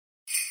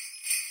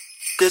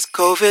This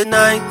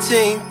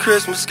COVID-19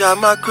 Christmas got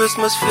my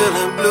Christmas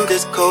feeling blue.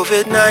 This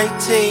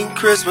COVID-19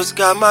 Christmas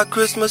got my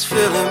Christmas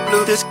feeling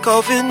blue. This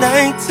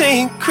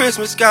COVID-19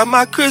 Christmas got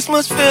my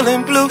Christmas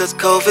feeling blue. This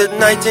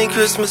COVID-19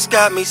 Christmas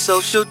got me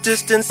social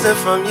distancing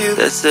from you.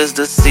 This is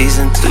the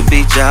season to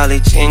be jolly,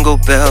 jingle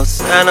bells,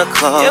 Santa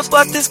Claus. Yeah,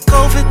 but this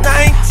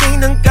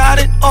COVID-19 done got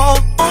it all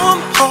on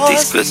pause.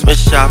 These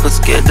Christmas shoppers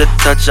scared to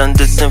touch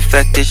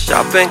undisinfected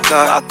shopping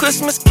carts, while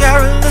Christmas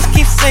carolers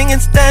keep singing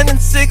standing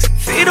 6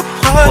 feet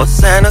apart. Well,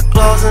 Santa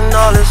Claus and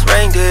all his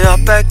reindeer are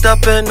packed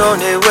up and on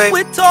their way,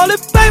 with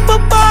toilet paper,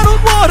 bottled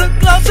water,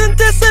 gloves, and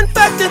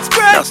disinfectant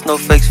spray. Now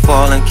snowflakes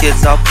falling,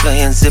 kids out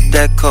playing, zip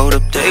that coat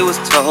up, they was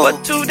told.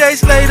 But 2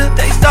 days later,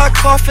 they start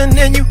coughing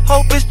and you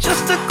hope it's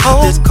just a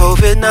cold. This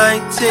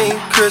COVID-19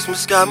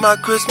 Christmas got my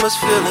Christmas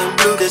feeling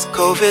blue. This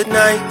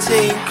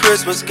COVID-19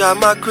 Christmas got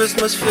my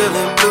Christmas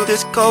feeling blue.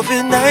 This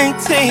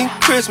COVID-19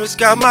 Christmas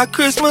got my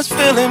Christmas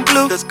feeling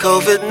blue. This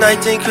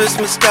COVID-19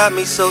 Christmas got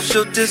me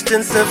social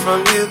distancing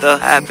from you. The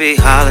happy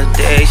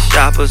holiday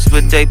shoppers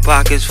with their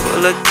pockets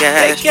full of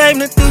cash, they came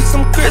to do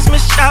some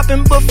Christmas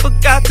shopping but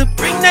forgot to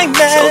bring their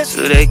mask.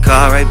 So to their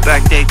car, right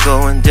back they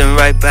go, and then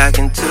right back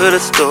into the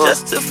store,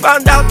 just to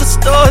find out the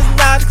store is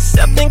not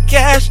accepting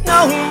cash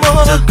no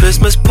more. The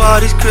Christmas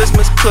parties,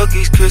 Christmas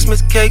cookies,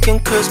 Christmas cake,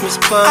 and Christmas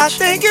punch. I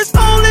think it's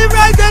only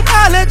right that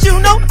I let you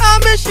know I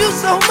miss you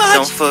so much.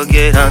 Don't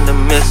forget, under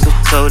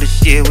mistletoe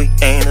this year we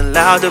ain't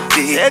allowed to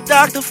be, said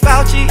Dr.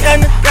 Fauci,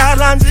 and the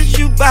guidelines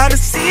issued by the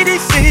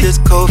CDC. This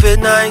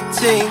COVID-19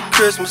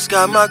 Christmas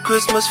got my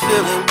Christmas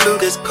feeling blue.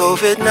 This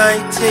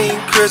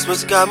COVID-19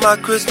 Christmas got my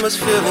Christmas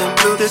feeling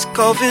blue. This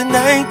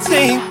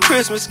COVID-19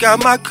 Christmas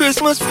got my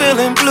Christmas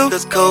feeling blue.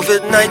 This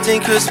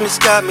COVID-19 Christmas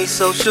got me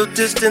social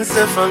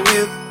distancing from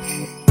you.